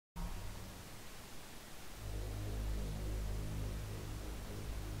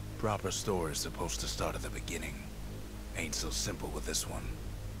proper story's supposed to start at the beginning. Ain't so simple with this one.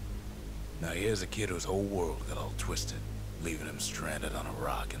 Now here's a kid whose whole world got all twisted, leaving him stranded on a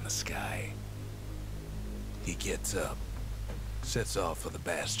rock in the sky. He gets up, sets off for the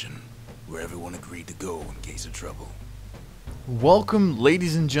Bastion, where everyone agreed to go in case of trouble. Welcome,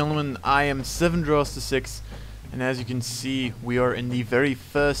 ladies and gentlemen. I am 7draws6, and as you can see, we are in the very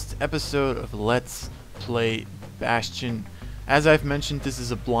first episode of Let's Play Bastion. As I've mentioned, this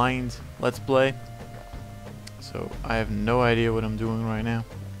is a blind Let's Play, so I have no idea what I'm doing right now.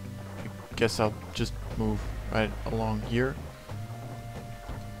 I guess I'll just move right along here.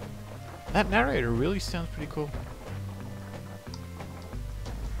 That narrator really sounds pretty cool.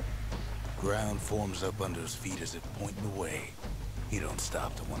 Ground forms up under his feet as if pointing the way. He don't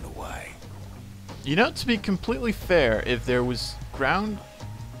stop to wonder why. You know, to be completely fair, if there was ground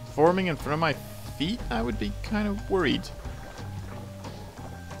forming in front of my feet, I would be kind of worried.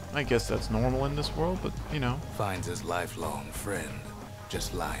 I guess that's normal in this world, but, you know. Finds his lifelong friend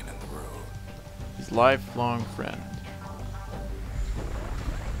just lying in the road. His lifelong friend.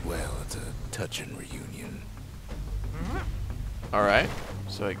 Well, it's a touching reunion. Alright,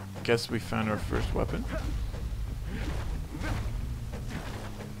 so I guess we found our first weapon.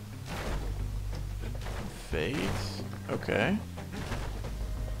 Fades. Okay.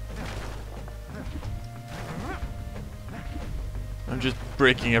 I'm just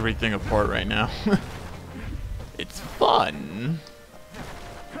breaking everything apart right now. It's fun.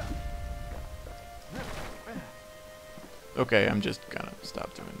 Okay, I'm just gonna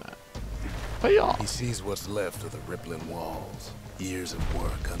stop doing that. Hi-ya! He sees what's left of the rippling walls. Years of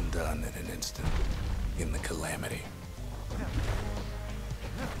work undone in an instant. In the calamity.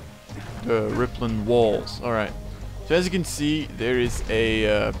 The rippling walls. Alright. So as you can see, there is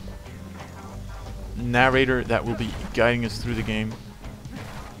a narrator that will be guiding us through the game.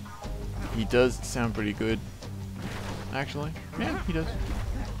 He does sound pretty good. Actually. Yeah, he does.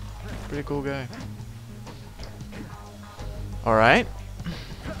 Pretty cool guy. Alright.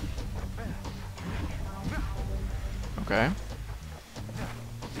 Okay.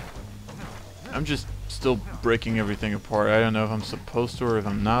 I'm just still breaking everything apart. I don't know if I'm supposed to or if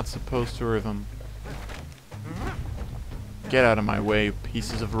I'm not supposed to or if I'm... Get out of my way,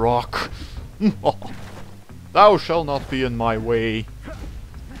 pieces of rock. Thou shalt not be in my way.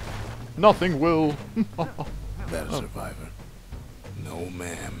 Nothing will. That a survivor? No,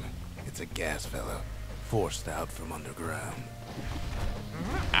 ma'am. It's a gas fella. Forced out from underground.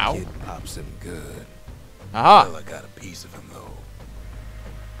 Ow. Kid pops him good. Aha! Fella got a piece of him, though.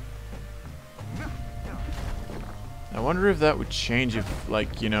 I wonder if that would change if,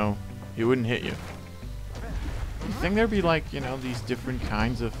 like, you know, he wouldn't hit you. You think there'd be, like, you know, these different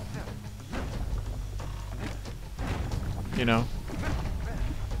kinds of... You know...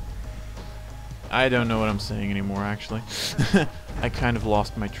 I don't know what I'm saying anymore, actually. I kind of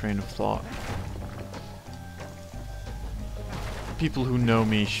lost my train of thought. People who know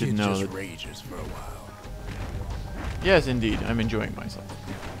me should Kid know just that... rages for a while. Yes, indeed. I'm enjoying myself.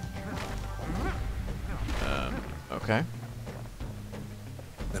 Okay.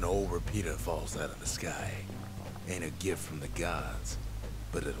 An old repeater falls out of the sky. Ain't a gift from the gods,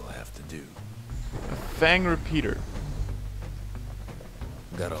 but it'll have to do. A fang repeater.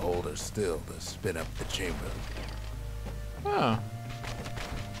 Gotta hold her still to spin up the chamber. Oh.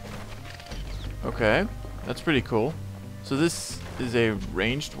 Okay. That's pretty cool. So this is a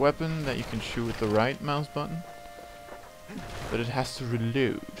ranged weapon that you can shoot with the right mouse button. But it has to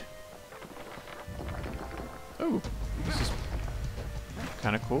reload. Oh. This is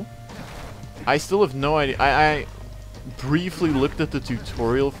kind of cool. I still have no idea. I briefly looked at the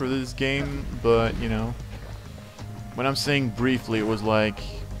tutorial for this game, but, you know, when I'm saying briefly, it was like,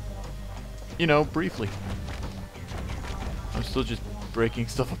 you know, briefly. I'm still just breaking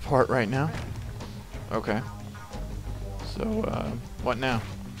stuff apart right now. Okay. So, what now?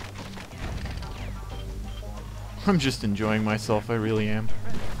 I'm just enjoying myself, I really am.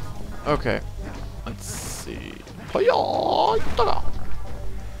 Okay. Let's see. Die.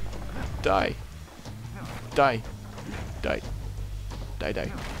 Die. Die. Die. Die,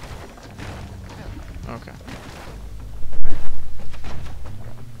 die. Okay.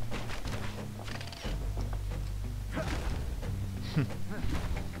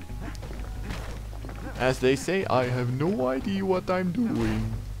 As they say, I have no idea what I'm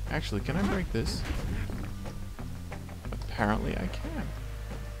doing. Actually, can I break this? Apparently I can.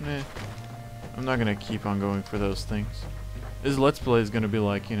 Nah. I'm not gonna keep on going for those things. This Let's Play is gonna be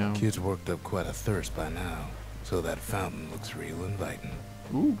like, you know... Kid's worked up quite a thirst by now, so that fountain looks real inviting.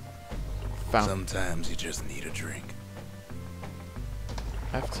 Ooh. Fountain. Sometimes you just need a drink.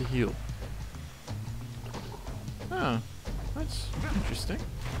 F to heal. Oh, that's interesting.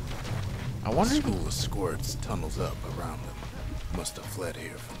 I A wonder if school of squirts tunnels up around them. Must have fled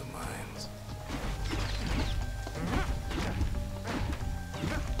here from the mines.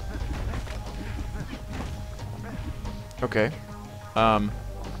 okay.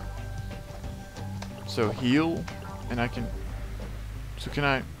 So heal, and I can... So can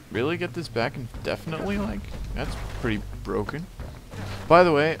I really get this back indefinitely? Like, that's pretty broken. By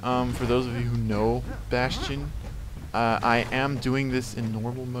the way, for those of you who know Bastion, I am doing this in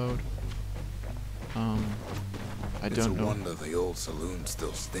normal mode. I don't know. It's a wonder the old saloon's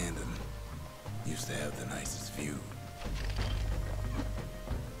still standing. Used to have the nicest view.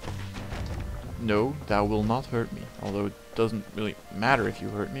 No, that will not hurt me. Although it doesn't really matter if you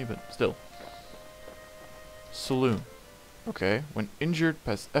hurt me, but still. Saloon. Okay. When injured,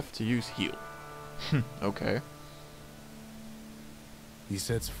 press F to use heal. Okay. He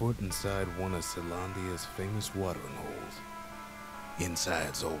sets foot inside one of Celandia's famous watering holes.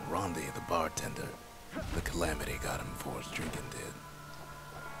 Inside's old Rondi, the bartender. The calamity got him before his drinking did.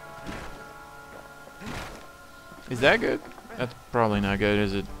 Is that good? That's probably not good,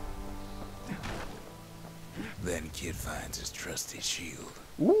 is it? Then Kid finds his trusty shield.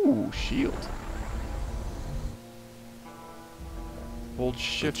 Ooh, shield. Hold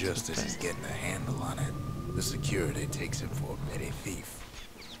shift. But just as he's getting a handle on it, the security takes him for a petty thief.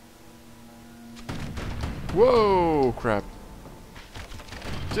 Whoa, crap.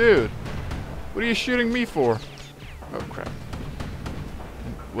 Dude, what are you shooting me for? Oh, crap.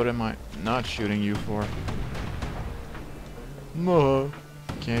 What am I not shooting you for?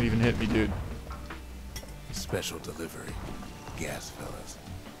 Can't even hit me, dude. Special delivery. Gas fellas.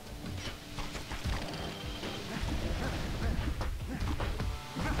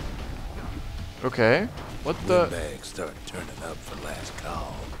 Okay. What the? Bags start turning up for last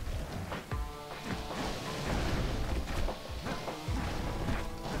call.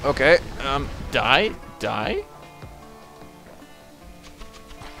 Okay. Die? Die?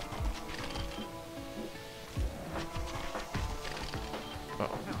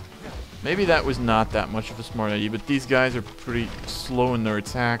 Oh. Maybe that was not that much of a smart idea, but these guys are pretty slow in their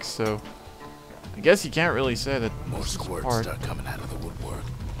attacks, so I guess you can't really say that More this is squirts hard. start coming out of the woodwork.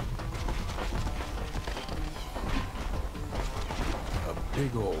 A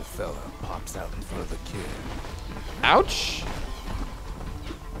big old fella pops out in front of the kid. Ouch!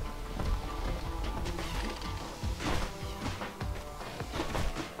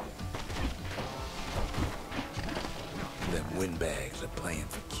 Them windbags are playing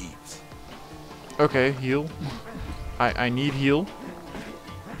for keeps. Okay, heal. I need heal.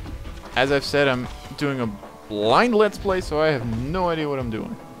 As I've said, I'm doing a blind let's play, so I have no idea what I'm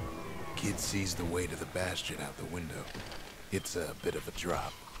doing. Kid sees the way to the Bastion out the window. It's a bit of a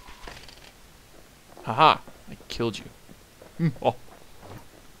drop. Haha, I killed you. Oh.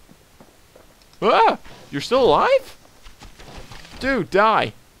 Ah! You're still alive? Dude,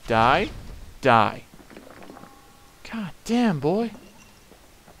 die. Die. Die. God damn, boy.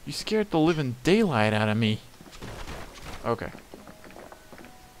 You scared the living daylight out of me. Okay.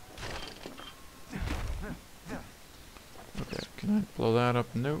 Okay, can I blow that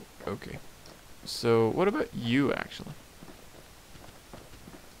up? No. Okay. So, what about you, actually?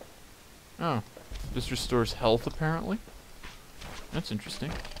 Oh. This restores health, apparently. That's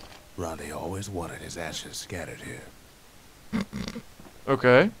interesting. Rondi always wanted his ashes scattered here.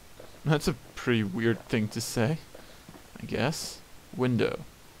 Okay. That's a pretty weird thing to say, I guess. Window.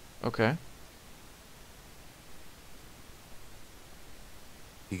 Okay.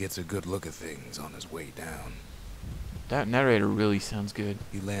 He gets a good look at things on his way down. That narrator really sounds good.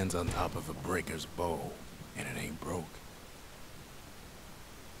 He lands on top of a breaker's bow, and it ain't broke.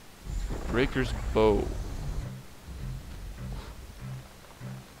 Breaker's bow.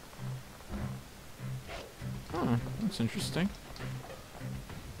 Oh, that's interesting.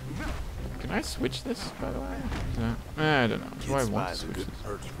 Can I switch this, by the way? I don't know. Do I Kid want to spies a switch good this?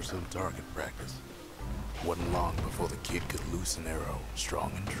 perch for some target practice. Wasn't long before the kid could loose an arrow,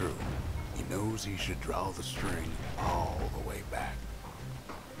 strong and true. He knows he should draw the string all the way back.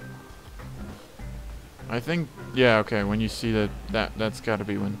 I think, yeah, okay, when you see that's gotta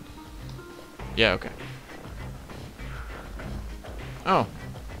be when... Yeah, okay. Oh,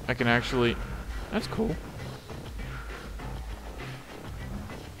 I can actually... That's cool.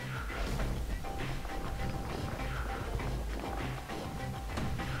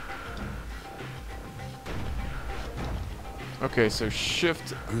 Okay, so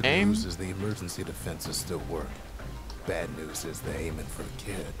shift Good aim. news is the emergency defenses still work. Bad news is they're aiming for the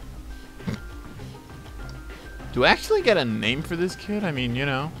kid. Do I actually get a name for this kid? I mean, you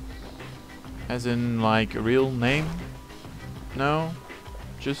know, as in like a real name? No?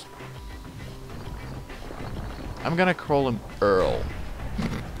 Just... I'm gonna call him Earl.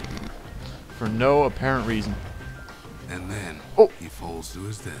 For no apparent reason. And then he falls to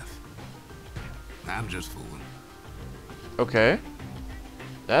his death. I'm just fooling. Okay.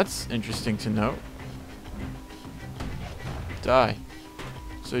 That's interesting to know. Die.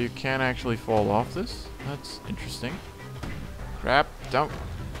 So you can't actually fall off this? That's interesting. Crap, don't.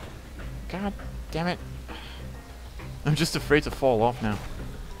 God damn it. I'm just afraid to fall off now.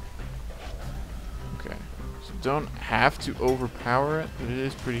 Okay. So don't have to overpower it, but it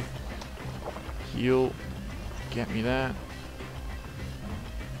is pretty... Heal. Get me that.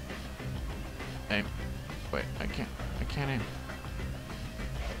 Aim. Wait, I can't aim.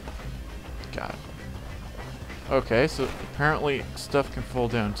 Got it. Okay, so apparently stuff can fall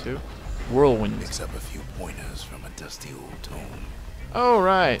down too. Whirlwind. Picks up a few pointers from a dusty old tome. Oh,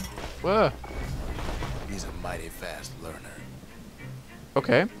 right. Whoa. He's a mighty fast learner.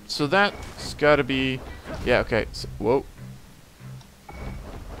 Okay, so that's gotta be... Yeah, okay. So, whoa.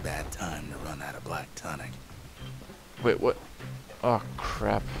 Bad time to run out of black tonic. Wait, what? Oh,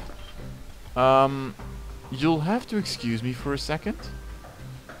 crap. You'll have to excuse me for a second.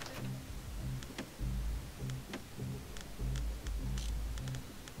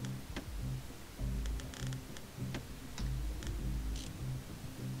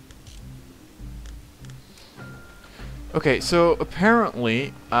 Okay, so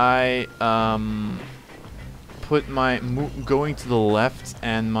apparently I put my going to the left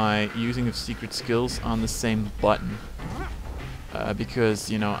and my using of secret skills on the same button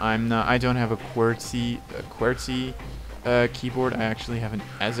because you know I don't have a QWERTY keyboard. I actually have an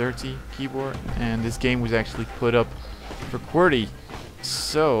AZERTY keyboard, and this game was actually put up for QWERTY,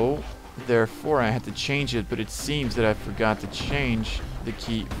 so therefore I had to change it. But it seems that I forgot to change the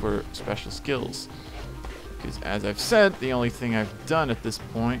key for special skills. Because, as I've said, the only thing I've done at this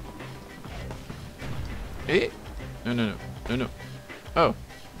point... No. Oh.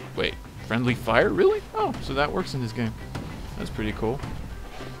 Wait. Friendly fire? Really? Oh, so that works in this game. That's pretty cool.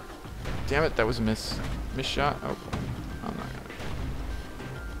 Damn it, that was a miss. Miss shot? Oh. I'm not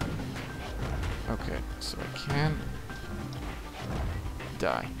gonna... Okay, so I can...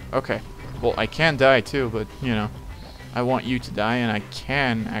 die. Okay. Well, I can die too, but, you know... I want you to die, and I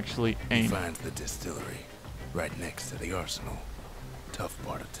can actually aim. He finds the distillery. Right next to the arsenal. Tough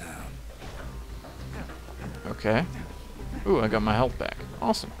part of town. Okay. Ooh, I got my health back.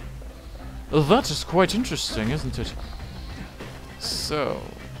 Awesome. Well, that is quite interesting, isn't it? So,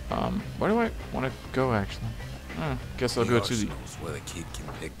 where do I want to go, actually? Guess I'll go to the... arsenal's where the kid can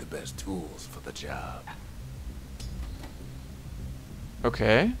pick the best tools for the job.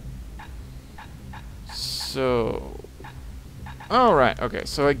 Okay. So... Alright, okay.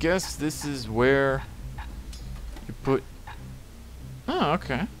 So I guess this is where... put... Oh,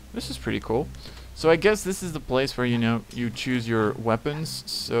 okay. This is pretty cool. So I guess this is the place where, you know, you choose your weapons.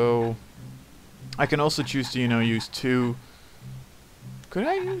 So I can also choose to, you know, use 2. Could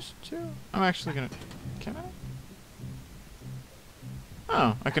I use 2? I'm actually gonna... Can I?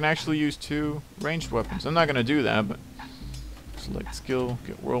 Oh, I can actually use 2 ranged weapons. I'm not gonna do that, but... Select skill,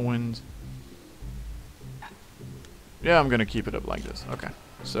 get whirlwind. Yeah, I'm gonna keep it up like this. Okay.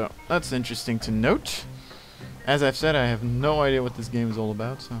 So, that's interesting to note. As I've said, I have no idea what this game is all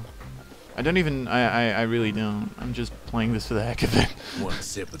about, so... I don't even... I really don't. I'm just playing this for the heck of it. One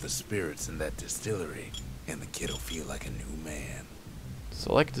sip of the spirits in that distillery, and the kid'll feel like a new man.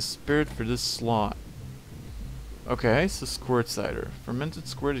 Select the spirit for this slot. Okay, so squirt cider. Fermented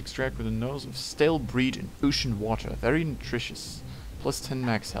squirt extract with a nose of stale breed in ocean water. Very nutritious. Plus 10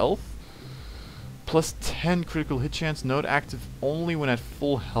 max health. Plus 10 critical hit chance. Node active only when at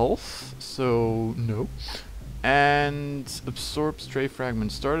full health. So, no. And absorb stray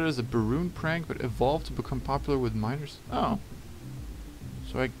fragments. Started as a Baroon prank, but evolved to become popular with miners. Oh.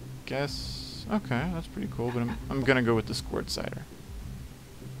 So I guess... Okay, that's pretty cool, but I'm gonna go with the squirt cider.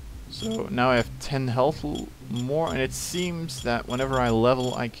 So now I have 10 health more, and it seems that whenever I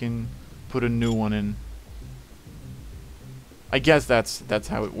level, I can put a new one in. I guess that's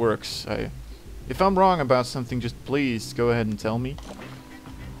how it works. If I'm wrong about something, just please go ahead and tell me.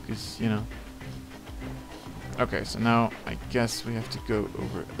 Because, you know... Okay, so now I guess we have to go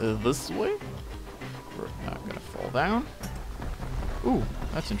over this way. We're not gonna fall down. Ooh,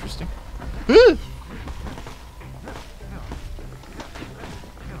 that's interesting.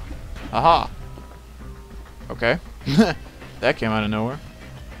 Aha! Okay. That came out of nowhere.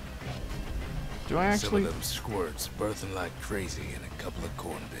 Do I actually... Some of them squirts birthing like crazy in a couple of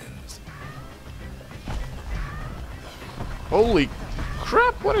corn bins. Holy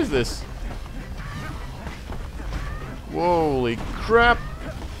crap, what is this? Holy crap.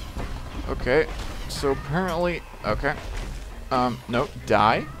 Okay, so apparently, okay. No,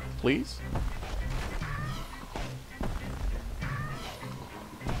 die, please.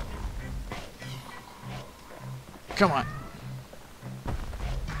 Come on.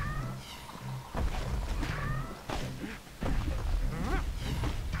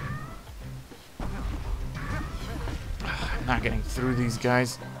 I'm not getting through these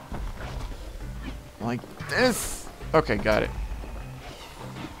guys like this. Okay, got it.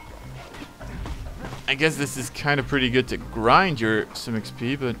 I guess this is kind of pretty good to grind your some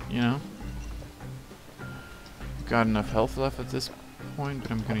XP, but you know, got enough health left at this point.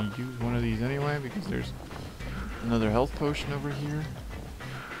 But I'm gonna use one of these anyway because there's another health potion over here.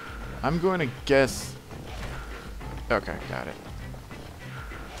 I'm going to guess. Okay, got it.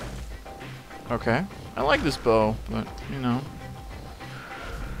 Okay, I like this bow, but you know,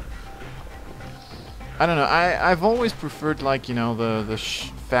 I don't know. I've always preferred, like, you know, the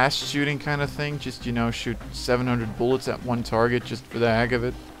fast shooting kind of thing. Just, you know, shoot 700 bullets at one target just for the heck of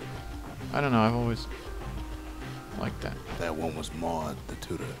it. I don't know. I've always liked that. That one was Maud, the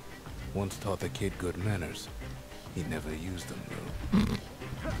tutor. Once taught the kid good manners. He never used them,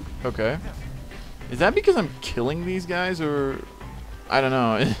 though. Okay. Is that because I'm killing these guys, or I don't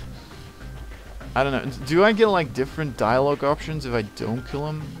know. I don't know. Do I get like different dialogue options if I don't kill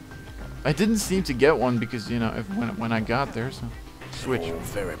him? I didn't seem to get one because, you know, when I got there, so switch. Old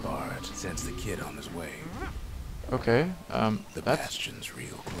ferry barge sends the kid on his way. Okay. The Bastion's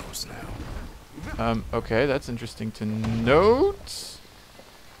real close now. Okay, that's interesting to note.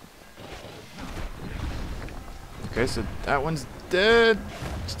 Okay, so that one's dead.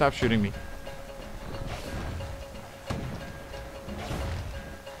 Stop shooting me.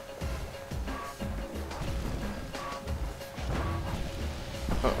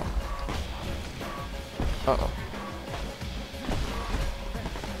 Uh-oh. Uh-oh.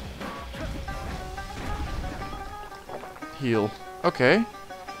 Heal. Okay.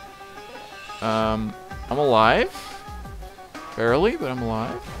 I'm alive. Barely, but I'm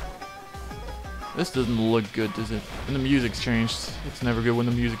alive. This doesn't look good, does it? And the music's changed. It's never good when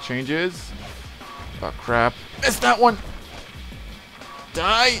the music changes. Oh, crap. Missed that one!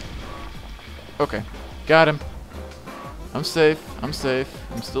 Die! Okay. Got him. I'm safe. I'm safe.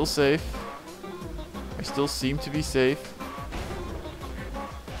 I'm still safe. I still seem to be safe.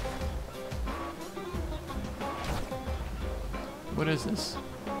 What is this?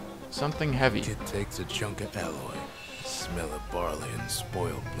 Something heavy. Kid takes a chunk of alloy. Smell of barley and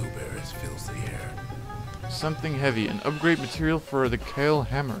spoiled blueberries fills the air. Something heavy. An upgrade material for the Kale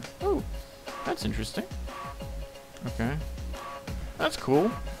Hammer. Oh, that's interesting. Okay. That's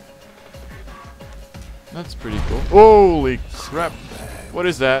cool. That's pretty cool. Holy crap. What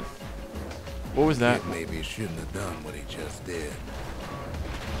is that? What was that? Maybe he shouldn't have done what he just did.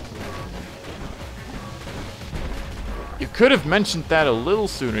 You could have mentioned that a little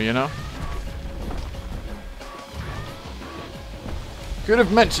sooner, you know? Could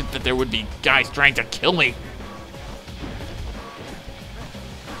have mentioned that there would be guys trying to kill me.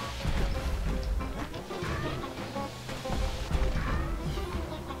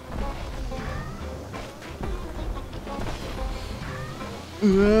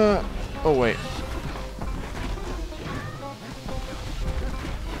 Oh, wait.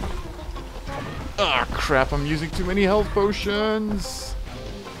 Ah, crap, I'm using too many health potions.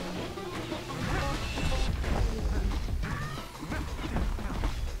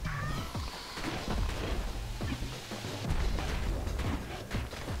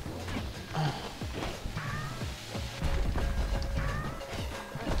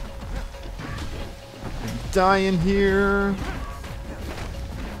 Die in here.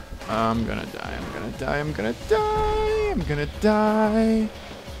 I'm gonna die, I'm gonna die, I'm gonna die, I'm gonna die.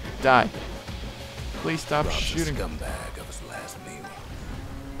 Die. Please stop shooting. Scumbag of his last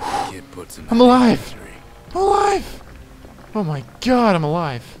meal. Kid puts him I'm alive! I'm alive! Oh my god, I'm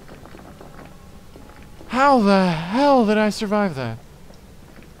alive. How the hell did I survive that?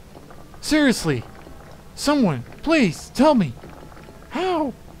 Seriously. Someone, please, tell me.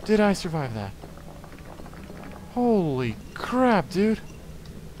 How did I survive that? Holy crap, dude.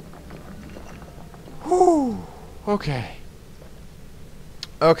 Whew. Okay.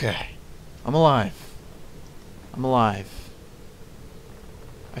 Okay. I'm alive. I'm alive.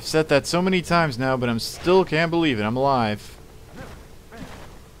 I've said that so many times now, but I still can't believe it. I'm alive.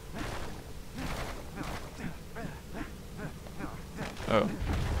 Oh.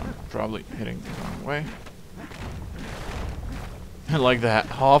 I'm probably hitting the wrong way. Like that.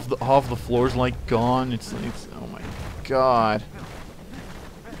 Half the floor's like gone. It's oh my god.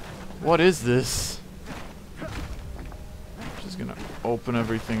 What is this? Just gonna open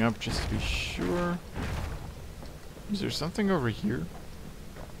everything up just to be sure. Is there something over here?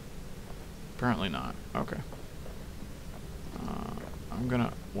 Apparently not. Okay. I'm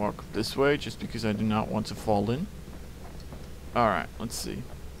gonna walk this way just because I do not want to fall in. Alright, let's see.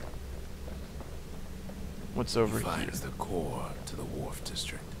 What's over here? He finds the core to the Wharf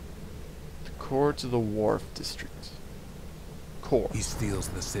District. The core to the Wharf District. Core. He steals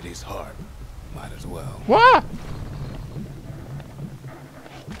the city's heart. Might as well. What?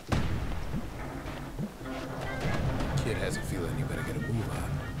 Kid has a feeling you better get a move on.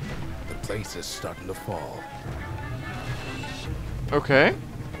 The place is starting to fall. Okay.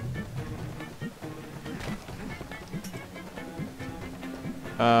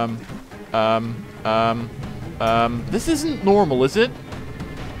 This isn't normal, is it?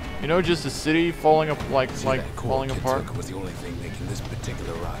 You know, just a city falling up, like falling apart. Was the only thing making this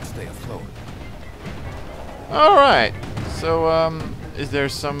particular rock stay afloat. All right. So, is there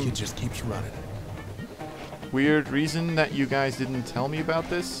some Kid just keeps running. weird reason that you guys didn't tell me about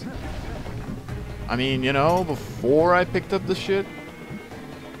this? I mean, you know, before I picked up the shit.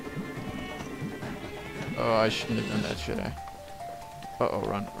 Oh, I shouldn't have done that, should I? Uh-oh,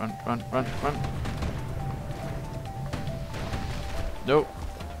 run. Nope.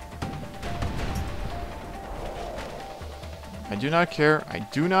 I do not care. I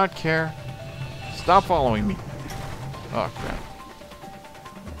do not care. Stop following me. Oh, crap.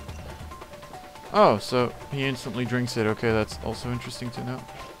 Oh, so he instantly drinks it. Okay, that's also interesting to know.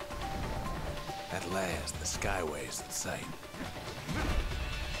 At last, the Skyway is in sight.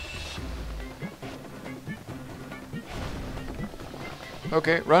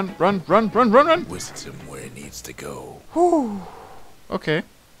 Okay, run. Whisks him where he needs to go. Whew. Okay.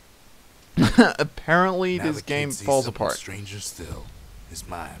 Apparently Now this the kid game sees falls something apart. Stranger still. His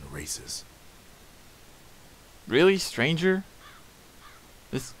mind races. Really, stranger?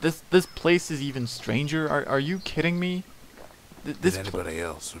 This place is even stranger? Are you kidding me? Did anybody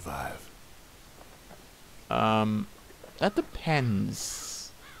else survive? That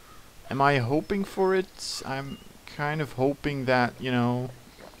depends. Am I hoping for it? I'm kind of hoping that, you know,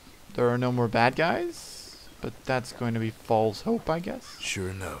 there are no more bad guys, but that's going to be false hope, I guess. Sure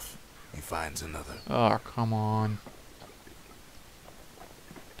enough, he finds another. Oh, come on.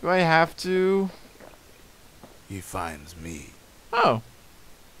 Do I have to? He finds me. Oh.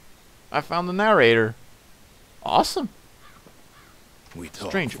 I found the narrator. Awesome. We talk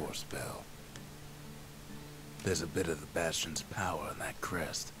Stranger. for a spell. There's a bit of the Bastion's power in that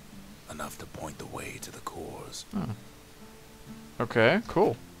crest. Enough to point the way to the cores. Oh. Okay,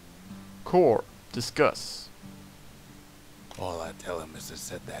 cool. Core. Discuss. All I tell him is to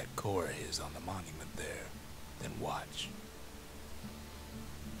set that core of his on the monument there. Then watch.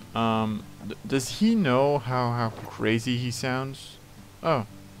 Does he know how crazy he sounds? Oh.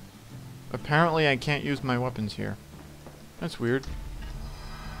 Apparently I can't use my weapons here. That's weird.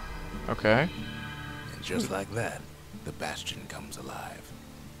 Okay. And just like that, the Bastion comes alive.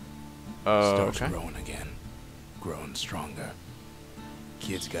 Oh, Starts okay. growing again. Growing stronger.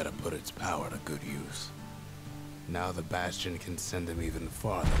 Kid's gotta put its power to good use. Now the Bastion can send him even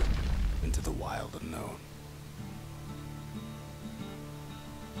farther into the wild unknown.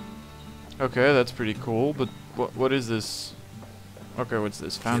 Okay, that's pretty cool, but what is this? Okay, what's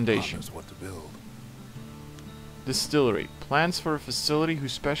this? Foundation. Kid what to build. Distillery. Plans for a facility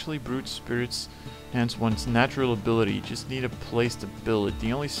whose specially brewed spirits enhance one's natural ability. You just need a place to build it.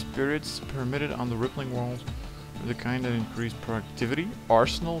 The only spirits permitted on the rippling walls are the kind that increase productivity.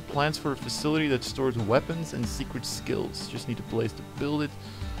 Arsenal. Plans for a facility that stores weapons and secret skills. Just need a place to build it.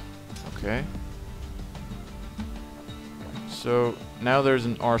 Okay. So, now there's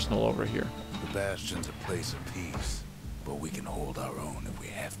an arsenal over here. The Bastion's a place of peace, but we can hold our own if we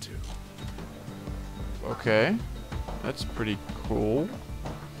have to. Okay. That's pretty cool.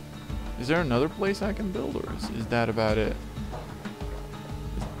 Is there another place I can build, or is that about it?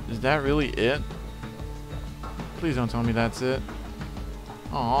 Is that really it? Please don't tell me that's it.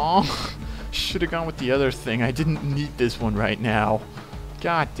 Aww. Should have gone with the other thing. I didn't need this one right now.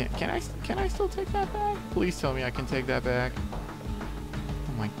 God damn. Can I still take that back? Please tell me I can take that back.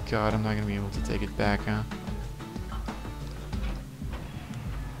 Oh my god, I'm not gonna be able to take it back, huh?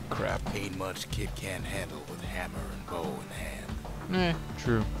 Crap. Ain't much kid can't handle with hammer and bow in hand.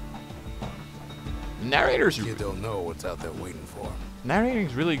 True. Narrators are Kid don't know what's out there waiting for him.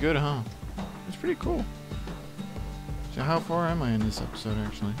 Narrating's really good, huh? It's pretty cool. So how far am I in this episode,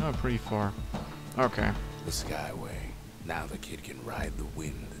 actually? Oh, pretty far. Okay. The Skyway. Now the kid can ride the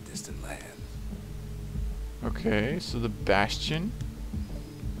wind to distant lands. Okay, so the Bastion.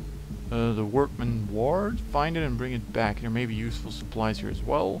 The Workman Ward. Find it and bring it back. There may be useful supplies here as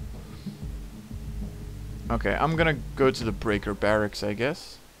well. Okay, I'm gonna go to the Breaker Barracks, I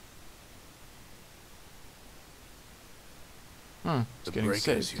guess. Huh, it's The getting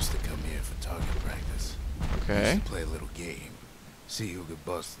breakers safe. used to come here for target practice. Okay. Used to play a little game. See who could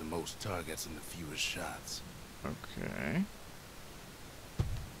bust the most targets and the fewest shots. Okay.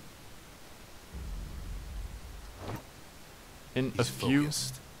 In a He's few...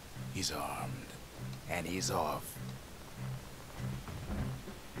 focused. He's armed. And he's off.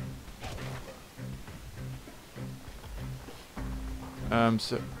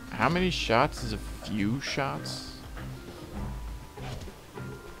 So how many shots is a few shots?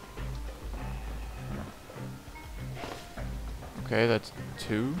 Okay, that's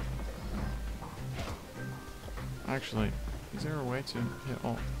 2. Actually, is there a way to hit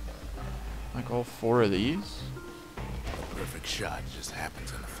all 4 of these? A perfect shot just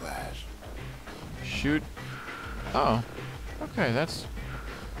happens in a flash. Shoot. Oh. Okay, that's...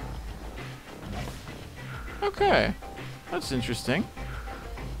 Okay. That's interesting.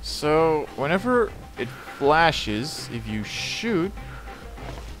 So, whenever it flashes, if you shoot...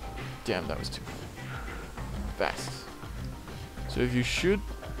 Damn, that was too fast. So if you shoot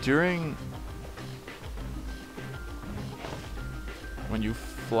during... When you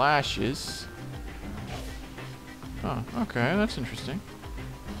flashes... Oh, okay, that's interesting.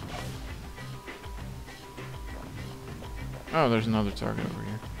 Oh, there's another target over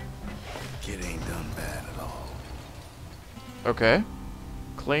here. Kid ain't done bad at all. Okay.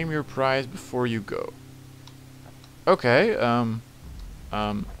 Claim your prize before you go. Okay,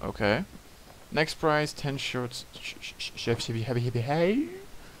 okay. Next prize, 10 shots.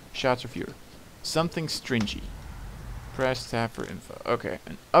 Shots or fewer. Something stringy. Press tab for info. Okay,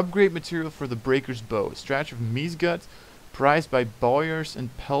 an upgrade material for the Breaker's Bow. A stretch of Meesgut, prized by bowyers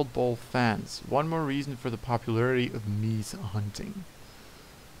and pelt ball fans. One more reason for the popularity of Meese hunting.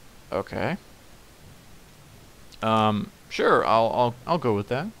 Okay. Sure, I'll go with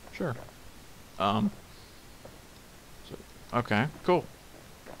that. Sure. Okay, cool.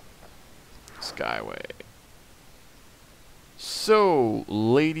 Skyway. So,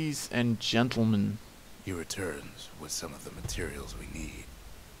 ladies and gentlemen. He returns with some of the materials we need.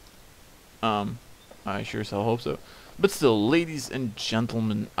 I sure as hell hope so. But still, ladies and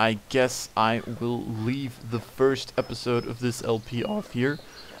gentlemen, I guess I will leave the first episode of this LP off here.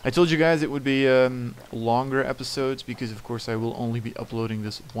 I told you guys it would be longer episodes because, of course, I will only be uploading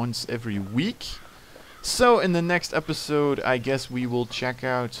this once every week. So, in the next episode, I guess we will check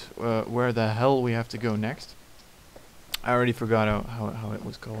out where the hell we have to go next. I already forgot how it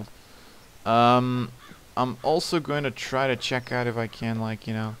was called. I'm also going to try to check out if I can, like,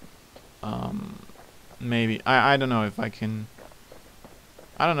 you know, maybe, I don't know if I can,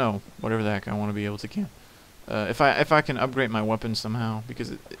 I don't know, whatever the heck I want to be able to can. If I can upgrade my weapon somehow,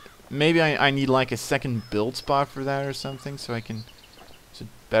 because maybe I need like a second build spot for that or something, so I can, is it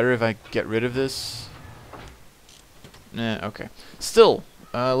better if I get rid of this? Nah, okay. Still,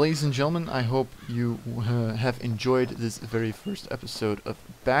 ladies and gentlemen, I hope you have enjoyed this very first episode of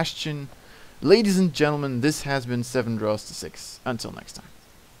Bastion. Ladies and gentlemen, this has been 7 Draws to 6. Until next time.